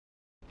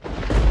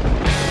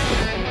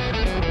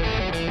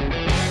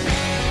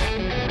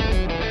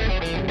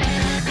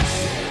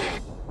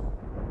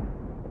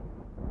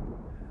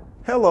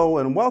Hello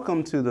and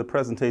welcome to the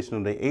presentation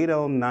of the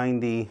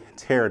 8L90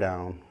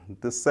 teardown.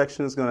 This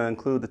section is going to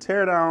include the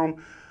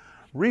teardown,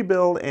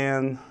 rebuild,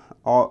 and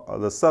all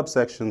the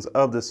subsections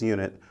of this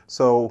unit.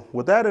 So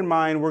with that in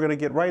mind, we're going to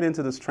get right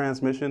into this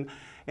transmission,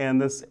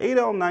 and this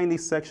 8L90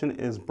 section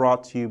is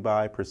brought to you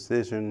by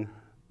Precision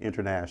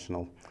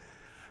International.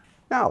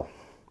 Now,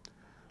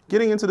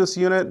 getting into this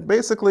unit,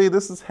 basically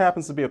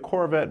happens to be a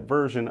Corvette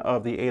version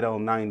of the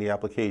 8L90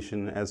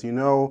 application. As you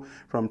know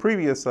from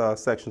previous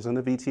sections in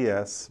the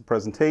VTS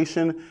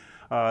presentation,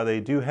 they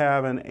do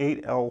have an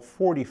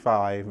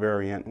 8L45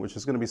 variant, which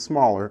is going to be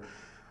smaller.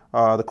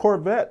 The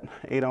Corvette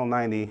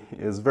 8L90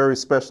 is very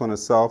special in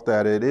itself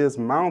that it is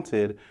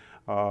mounted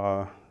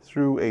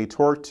through a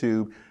torque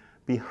tube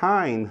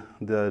behind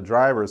the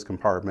driver's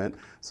compartment.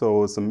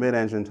 So it's a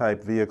mid-engine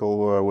type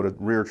vehicle with a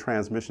rear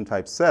transmission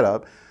type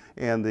setup,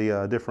 and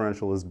the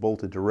differential is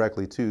bolted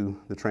directly to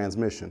the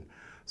transmission.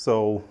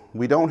 So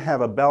we don't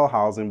have a bell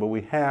housing, but we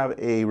have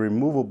a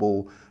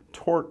removable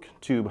torque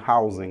tube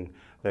housing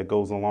that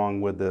goes along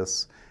with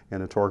this,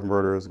 and the torque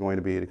converter is going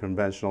to be the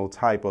conventional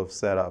type of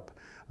setup,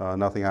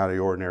 nothing out of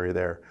the ordinary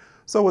there.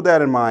 So with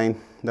that in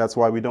mind, that's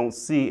why we don't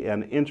see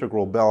an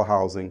integral bell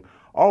housing.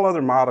 All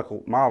other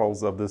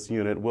models of this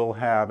unit will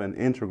have an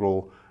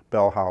integral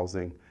bell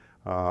housing,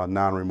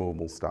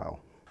 non-removable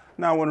style.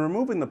 Now, when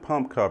removing the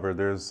pump cover,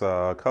 there's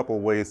a couple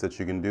ways that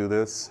you can do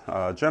this.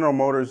 General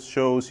Motors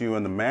shows you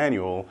in the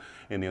manual,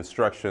 in the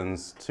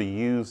instructions, to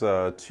use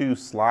 2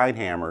 slide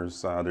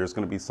hammers. There's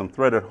going to be some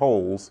threaded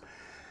holes.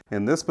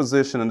 In this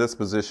position and this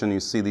position, you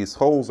see these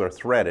holes are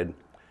threaded,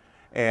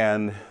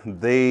 and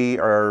they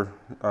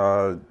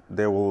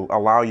will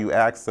allow you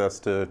access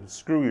to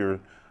screw your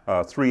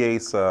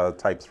 3/8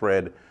 type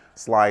thread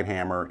slide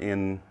hammer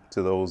into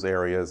those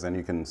areas, and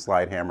you can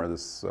slide hammer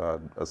this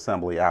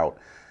assembly out.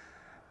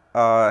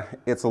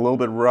 It's a little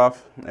bit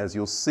rough, as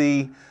you'll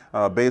see.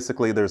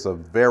 Basically, there's a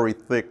very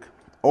thick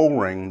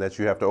O-ring that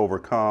you have to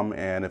overcome,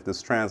 and if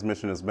this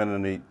transmission has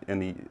been in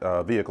the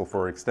vehicle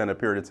for an extended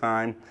period of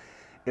time,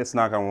 it's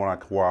not going to want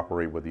to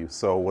cooperate with you.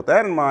 So with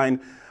that in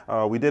mind,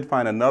 we did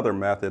find another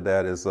method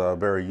that is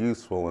very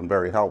useful and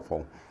very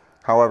helpful.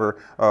 However,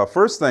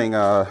 first thing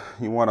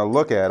you want to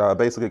look at,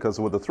 basically, because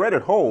with the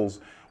threaded holes,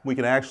 we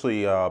can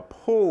actually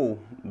pull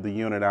the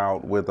unit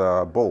out with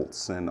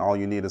bolts, and all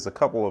you need is a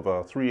couple of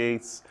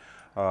 3/8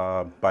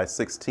 by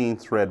 16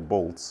 thread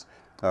bolts.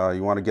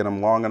 You want to get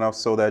them long enough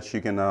so that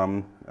you can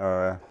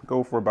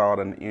go for about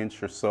 1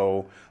 inch or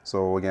so.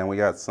 So again, we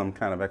got some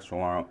kind of extra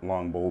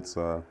long bolts,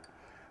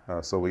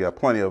 so we got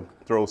plenty of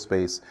throw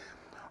space.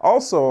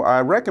 Also,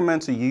 I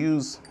recommend to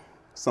use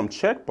some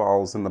check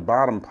balls in the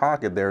bottom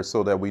pocket there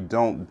so that we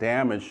don't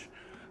damage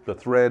the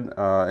thread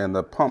and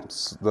the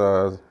pumps,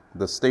 the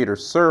stator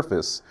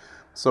surface.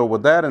 So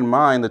with that in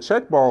mind, the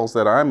check balls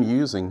that I'm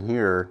using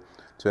here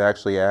to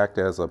actually act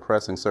as a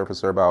pressing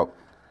surface are about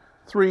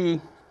 3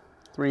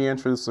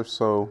 inches or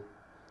so,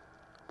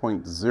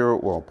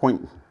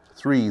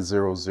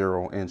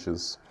 0.300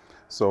 inches.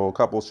 So a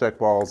couple of check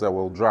balls that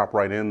will drop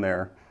right in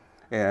there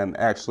and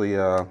actually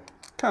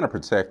kind of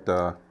protect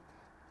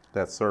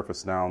that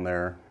surface down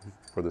there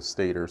for the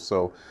stator.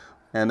 So,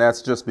 and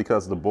that's just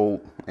because the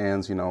bolt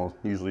ends, you know,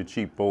 usually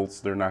cheap bolts,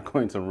 they're not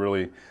going to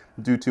really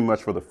do too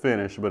much for the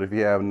finish, but if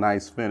you have a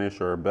nice finish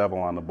or a bevel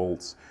on the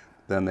bolts,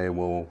 then they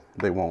won't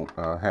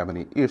have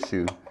any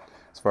issue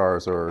as far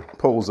as or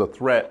pose a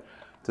threat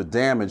to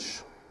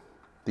damage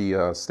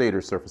the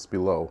stator surface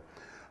below.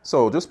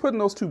 So just putting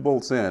those 2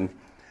 bolts in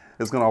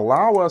is going to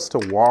allow us to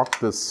walk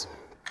this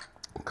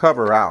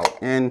cover out,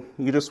 and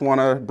you just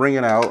want to bring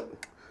it out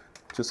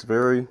just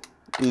very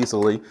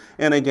easily.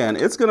 And again,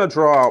 it's going to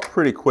draw out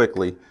pretty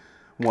quickly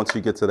once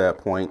you get to that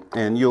point,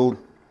 and you'll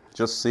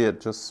just see it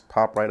just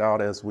pop right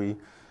out as we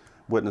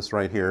witness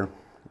right here,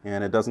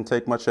 and it doesn't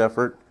take much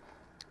effort.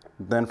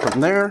 Then from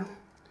there,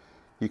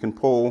 you can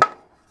pull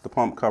the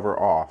pump cover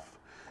off.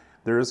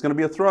 There is going to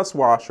be a thrust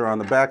washer on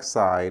the back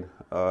side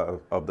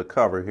of the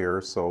cover here,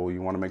 so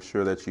you want to make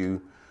sure that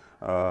you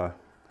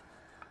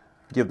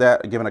give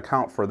an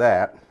account for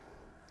that.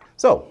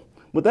 So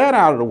with that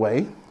out of the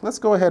way, let's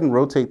go ahead and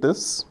rotate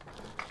this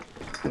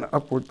in an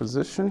upward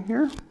position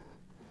here,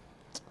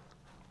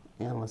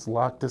 and let's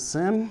lock this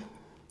in.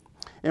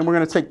 And we're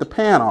going to take the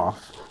pan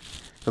off,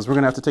 because we're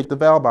going to have to take the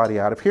valve body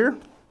out of here.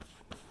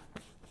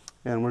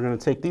 And we're going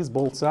to take these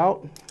bolts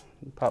out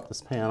and pop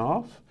this pan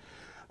off.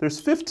 There's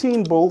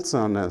 15 bolts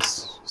on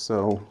this,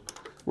 so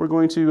we're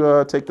going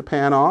to take the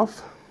pan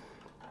off.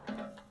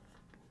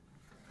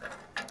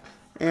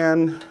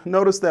 And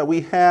notice that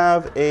we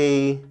have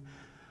a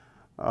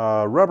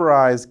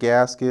rubberized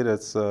gasket.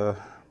 It's a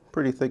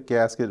pretty thick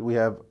gasket. We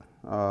have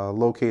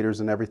locators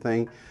and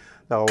everything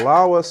that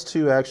allow us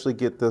to actually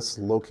get this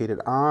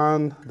located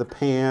on the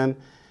pan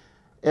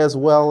as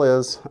well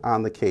as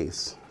on the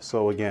case.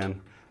 So again,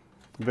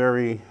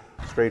 very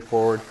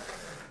straightforward.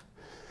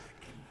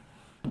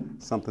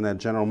 Something that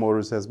General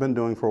Motors has been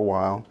doing for a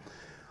while.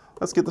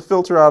 Let's get the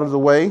filter out of the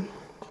way.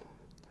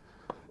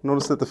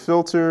 Notice that the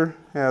filter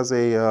has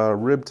a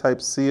rib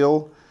type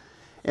seal,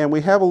 And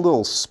we have a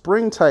little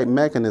spring type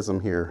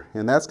mechanism here,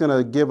 and that's going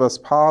to give us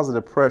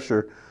positive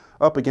pressure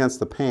up against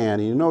the pan.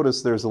 And you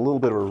notice there's a little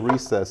bit of a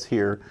recess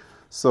here,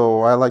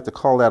 so I like to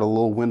call that a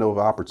little window of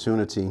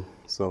opportunity.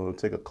 So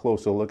take a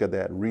closer look at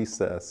that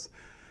recess,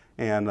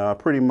 and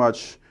pretty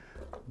much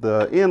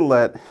the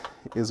inlet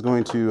is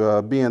going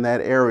to be in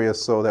that area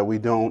so that we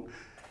don't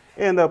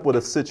end up with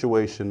a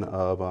situation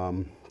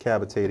of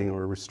cavitating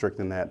or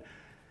restricting that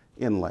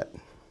inlet.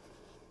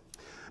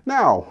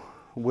 Now,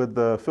 with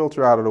the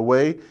filter out of the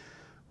way,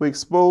 we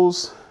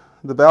expose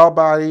the valve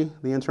body,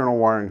 the internal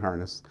wiring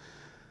harness.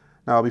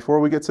 Now, before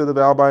we get to the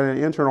valve body and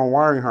the internal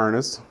wiring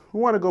harness, we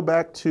want to go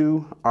back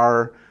to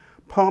our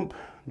pump,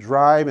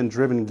 drive, and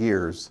driven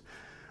gears.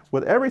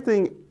 With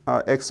everything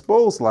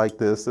exposed like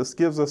this, this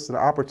gives us an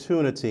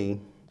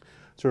opportunity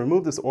to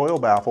remove this oil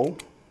baffle.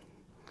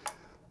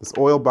 This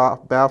oil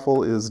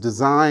baffle is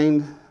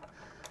designed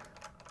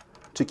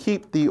to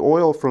keep the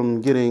oil from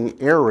getting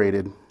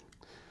aerated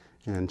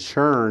and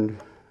churned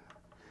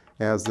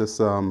as this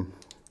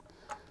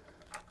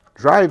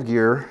drive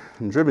gear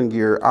and driven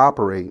gear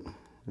operate.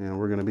 And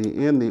we're going to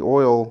be in the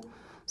oil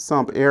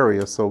sump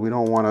area, so we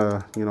don't want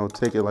to,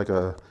 take it like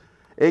a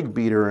egg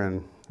beater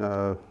and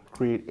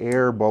create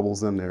air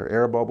bubbles in there.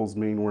 Air bubbles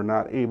mean we're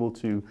not able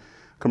to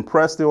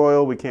compress the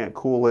oil, we can't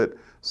cool it.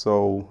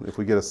 So if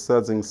we get a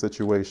sudsing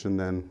situation,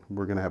 then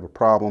we're going to have a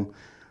problem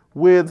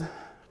with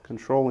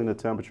controlling the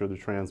temperature of the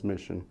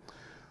transmission.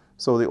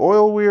 So the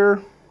oil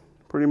weir,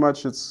 pretty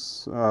much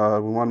it's, we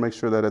want to make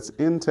sure that it's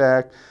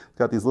intact. It's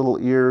got these little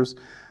ears.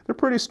 They're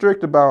pretty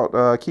strict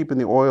about keeping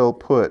the oil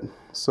put.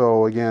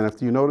 So again,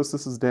 if you notice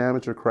this is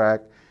damaged or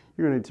cracked,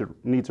 you're going to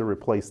need to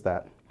replace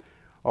that.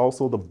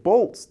 Also, the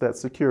bolts that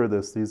secure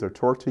this, these are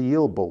torque to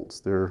yield bolts.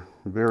 They're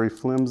very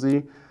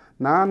flimsy,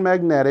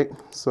 non-magnetic,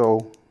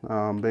 so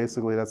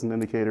basically that's an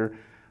indicator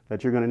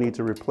that you're going to need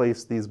to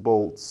replace these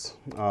bolts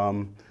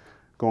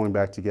going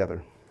back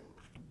together.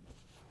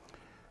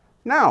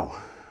 Now,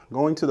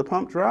 going to the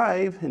pump,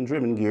 drive, and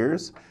driven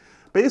gears.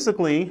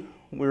 Basically,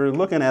 we're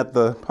looking at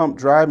the pump,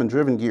 drive, and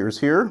driven gears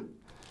here.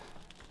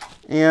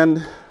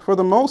 And for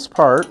the most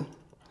part,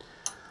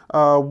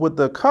 with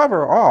the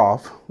cover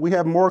off, we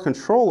have more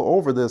control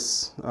over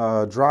this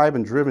drive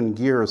and driven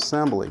gear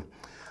assembly.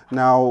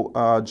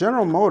 Now,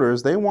 General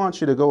Motors, they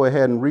want you to go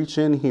ahead and reach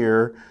in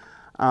here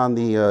on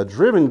the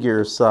driven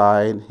gear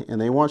side,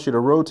 and they want you to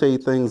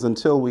rotate things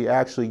until we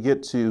actually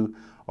get to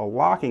a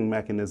locking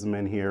mechanism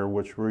in here,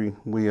 which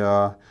we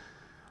are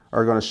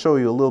going to show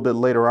you a little bit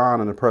later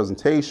on in the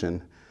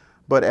presentation.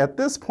 But at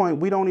this point,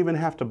 we don't even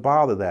have to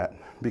bother that,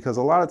 because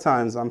a lot of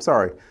times,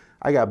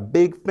 I got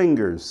big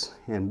fingers,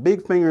 and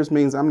big fingers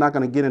means I'm not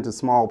going to get into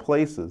small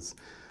places.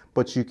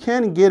 But you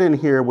can get in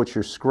here with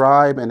your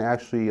scribe and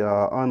actually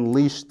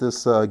unleash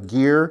this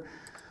gear.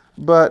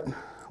 But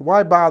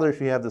why bother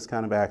if you have this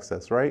kind of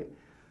access, right?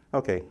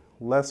 Okay,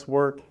 less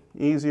work,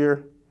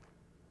 easier.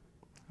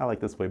 I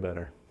like this way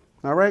better.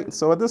 All right,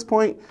 so at this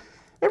point,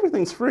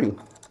 everything's free.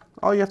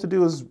 All you have to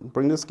do is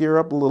bring this gear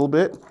up a little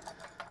bit,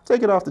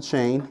 take it off the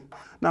chain.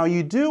 Now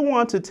you do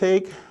want to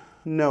take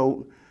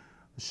note,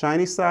 the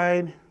shiny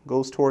side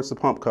goes towards the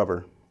pump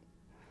cover.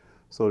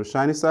 So the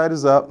shiny side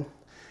is up.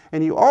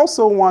 And you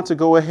also want to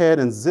go ahead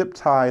and zip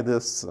tie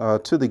this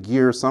to the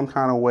gear some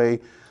kind of way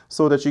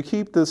so that you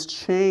keep this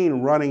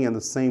chain running in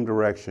the same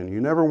direction. You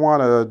never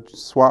want to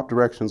swap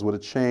directions with a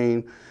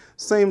chain.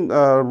 Same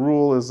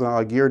rule as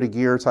a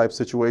gear-to-gear type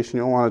situation.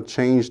 You don't want to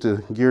change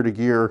the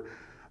gear-to-gear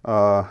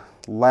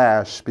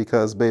lash,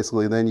 because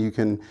basically then you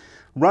can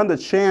run the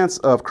chance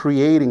of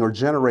creating or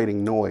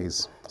generating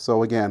noise.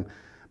 So again,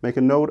 make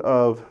a note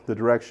of the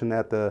direction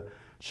that the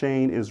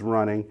chain is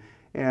running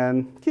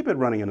and keep it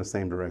running in the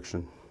same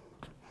direction.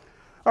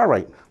 All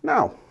right,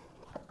 now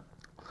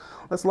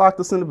let's lock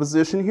this into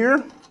position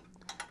here,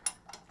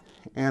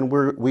 and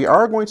we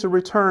are going to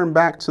return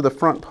back to the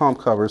front pump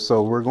cover.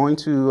 So we're going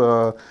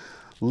to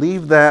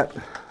leave that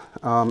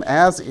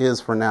as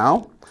is for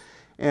now,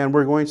 and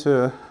we're going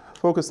to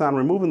focus on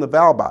removing the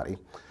valve body.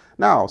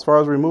 Now, as far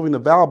as removing the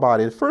valve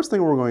body, the first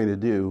thing we're going to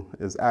do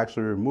is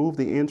actually remove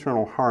the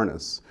internal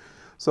harness.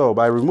 So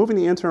by removing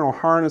the internal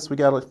harness, we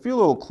got a few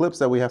little clips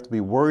that we have to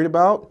be worried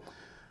about.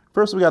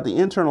 First, we got the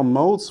internal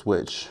mode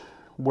switch,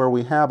 where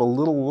we have a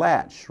little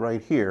latch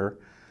right here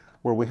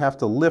where we have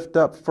to lift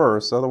up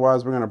first,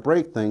 otherwise we're going to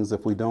break things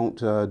if we don't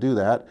do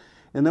that.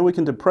 And then we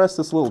can depress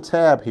this little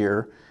tab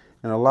here,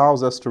 and it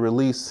allows us to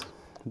release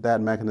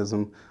that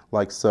mechanism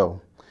like so.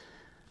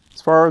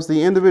 As far as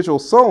the individual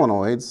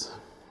solenoids,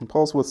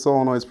 pulse width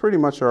solenoids pretty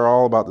much are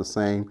all about the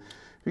same.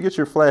 If you get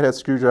your flathead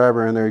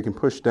screwdriver in there, you can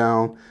push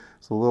down.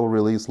 It's a little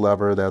release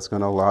lever that's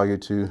going to allow you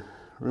to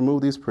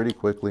remove these pretty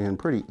quickly and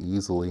pretty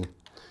easily.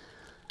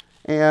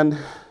 And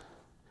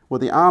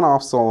with the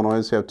on-off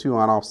solenoids, you have two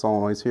on-off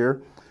solenoids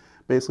here.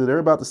 Basically, they're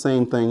about the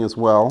same thing as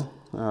well.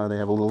 They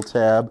have a little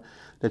tab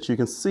that you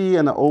can see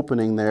in the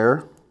opening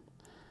there,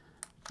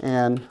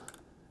 and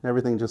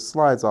everything just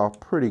slides off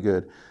pretty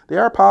good. They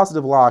are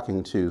positive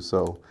locking too,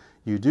 so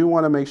you do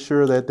want to make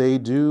sure that they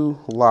do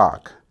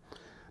lock.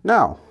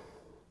 Now,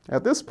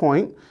 at this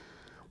point,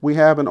 we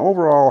have an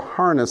overall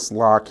harness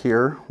lock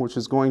here, which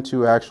is going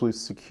to actually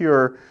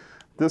secure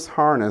this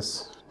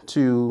harness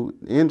to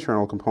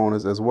internal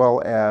components as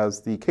well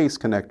as the case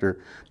connector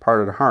part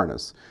of the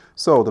harness.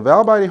 So the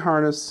valve body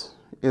harness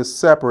is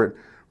separate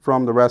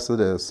from the rest of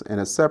this,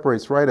 and it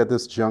separates right at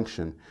this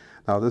junction.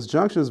 Now this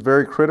junction is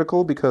very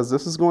critical because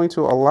this is going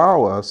to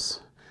allow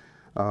us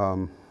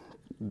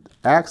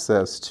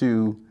access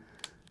to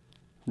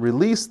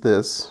release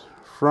this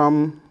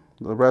from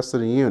the rest of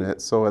the unit.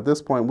 So at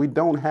this point we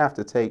don't have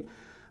to take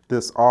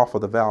this off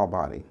of the valve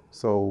body.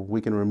 So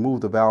we can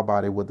remove the valve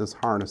body with this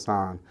harness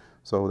on.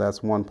 So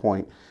that's one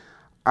point.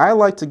 I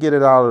like to get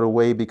it out of the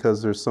way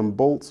because there's some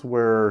bolts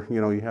where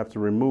you have to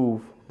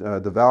remove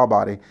the valve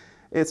body.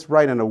 It's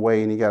right in the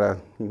way and you gotta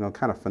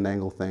kind of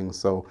finagle things.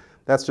 So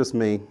that's just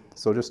me.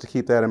 So just to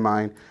keep that in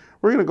mind,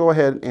 we're gonna go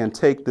ahead and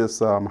take this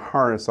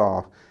harness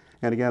off.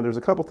 And again, there's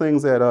a couple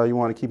things that you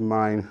want to keep in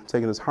mind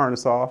taking this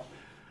harness off.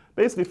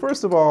 Basically,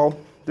 first of all,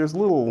 there's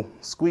little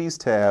squeeze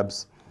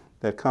tabs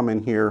that come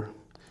in here,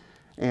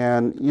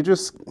 and you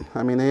just,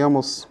 they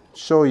almost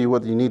show you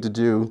what you need to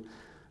do.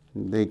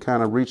 They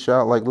kind of reach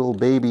out like little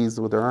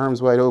babies with their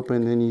arms wide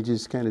open, and you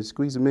just kind of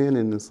squeeze them in,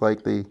 and it's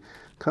like they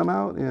come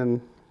out,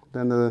 and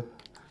then the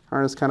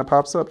harness kind of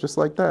pops up just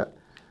like that.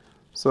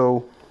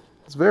 So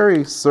it's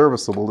very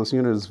serviceable. This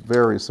unit is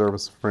very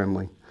service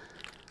friendly.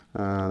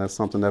 That's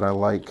something that I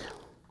like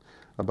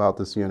about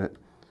this unit.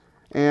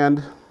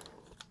 And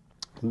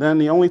then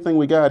the only thing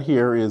we got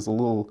here is a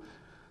little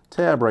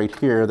tab right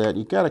here that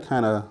you got to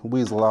kind of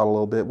weasel out a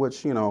little bit,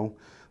 which,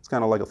 it's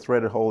kind of like a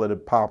threaded hole that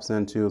it pops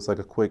into. It's like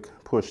a quick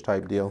push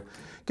type deal.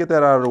 Get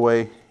that out of the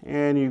way,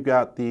 and you've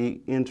got the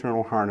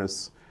internal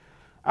harness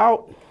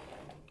out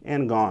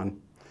and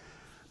gone.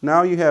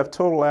 Now you have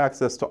total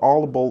access to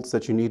all the bolts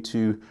that you need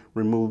to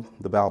remove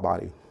the valve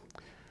body.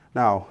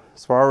 Now,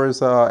 as far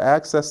as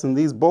accessing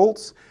these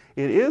bolts,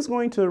 it is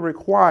going to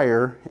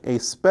require a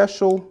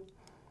special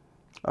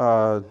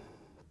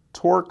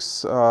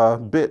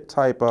Torx bit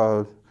type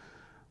of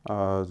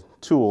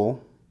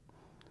tool,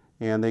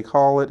 and they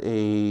call it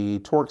a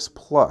Torx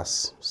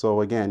Plus.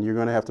 So again, you're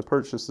going to have to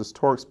purchase this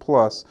Torx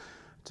Plus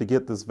to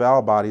get this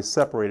valve body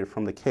separated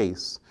from the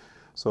case.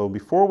 So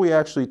before we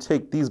actually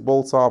take these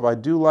bolts off, I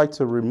do like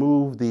to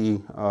remove the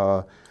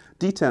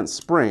detent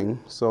spring.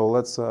 So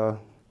let's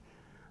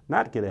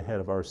not get ahead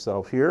of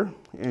ourselves here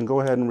and go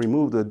ahead and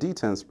remove the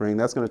detent spring.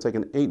 That's going to take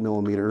an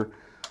 8mm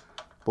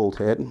bolt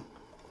head.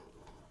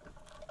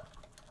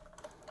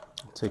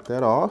 Take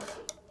that off.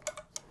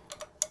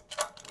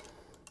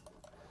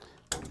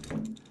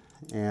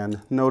 And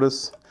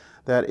notice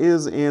that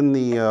is in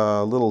the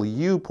little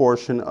U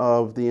portion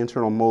of the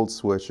internal mode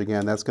switch.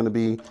 Again, that's going to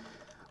be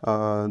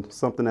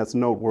something that's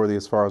noteworthy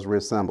as far as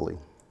reassembly.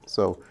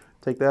 So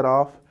take that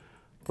off,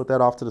 put that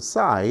off to the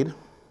side.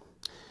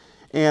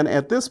 And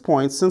at this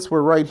point, since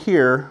we're right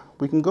here,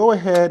 we can go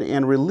ahead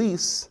and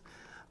release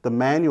the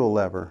manual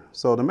lever.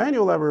 So the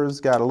manual lever has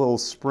got a little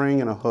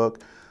spring and a hook,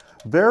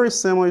 very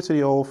similar to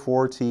the old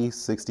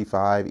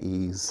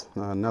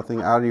 4T65Es.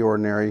 Nothing out of the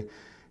ordinary.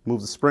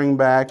 Move the spring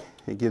back.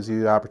 It gives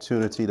you the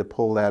opportunity to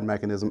pull that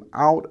mechanism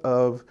out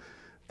of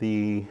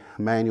the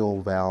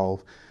manual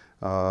valve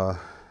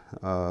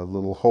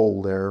little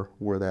hole there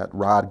where that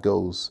rod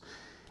goes.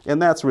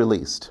 And that's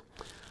released.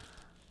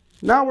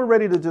 Now we're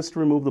ready to just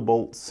remove the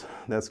bolts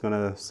that's going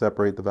to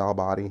separate the valve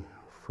body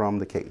from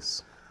the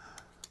case.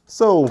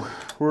 So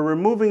we're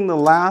removing the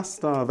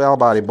last valve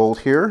body bolt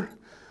here.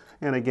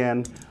 And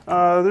again,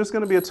 there's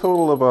going to be a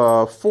total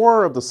of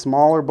 4 of the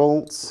smaller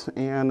bolts,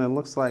 and it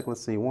looks like,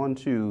 let's see, 1,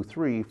 2,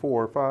 3,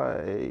 4,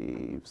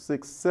 5,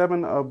 6,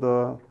 7 of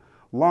the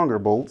longer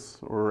bolts,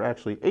 or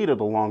actually 8 of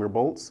the longer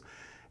bolts.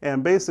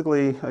 And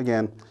basically,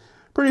 again,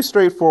 pretty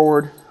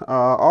straightforward.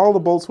 All the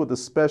bolts with the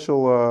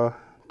special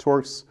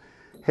Torx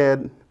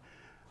head,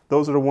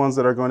 those are the ones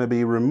that are going to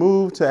be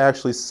removed to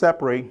actually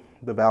separate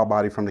the valve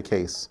body from the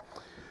case.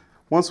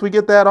 Once we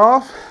get that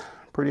off,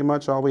 pretty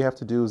much all we have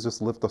to do is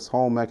just lift this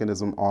whole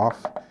mechanism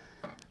off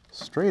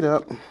straight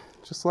up,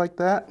 just like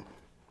that.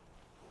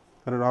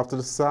 Put it off to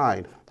the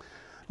side.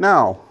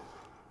 Now,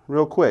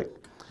 real quick,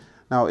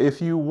 now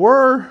if you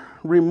were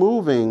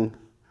removing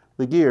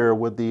the gear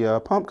with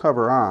the pump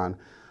cover on,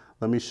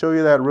 let me show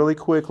you that really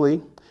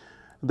quickly.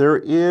 There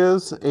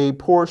is a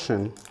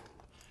portion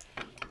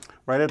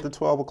right at the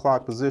 12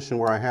 o'clock position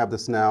where I have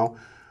this now,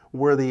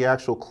 where the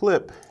actual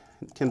clip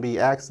can be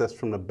accessed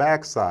from the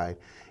back side.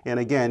 And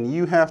again,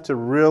 you have to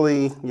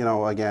really,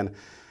 again,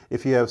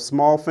 if you have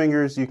small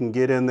fingers, you can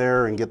get in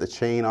there and get the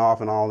chain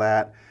off and all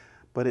that,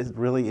 but it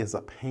really is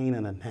a pain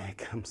in the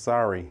neck. I'm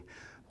sorry,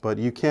 but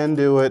you can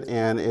do it,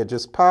 and it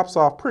just pops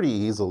off pretty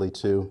easily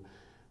too.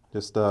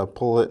 Just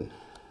pull it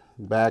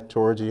back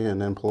towards you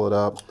and then pull it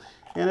up,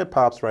 and it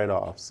pops right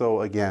off.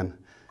 So again,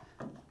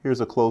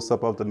 here's a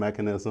close-up of the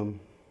mechanism.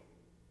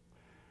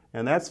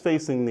 And that's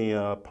facing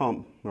the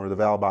pump or the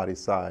valve body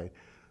side.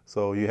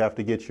 So you have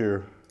to get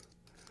your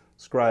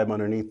scribe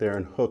underneath there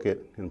and hook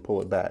it and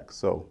pull it back.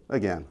 So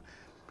again,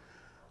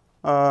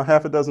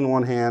 half a dozen in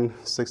one hand,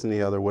 6 in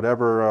the other,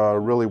 whatever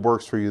really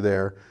works for you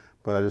there.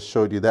 But I just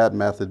showed you that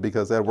method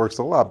because that works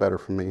a lot better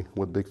for me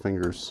with big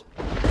fingers.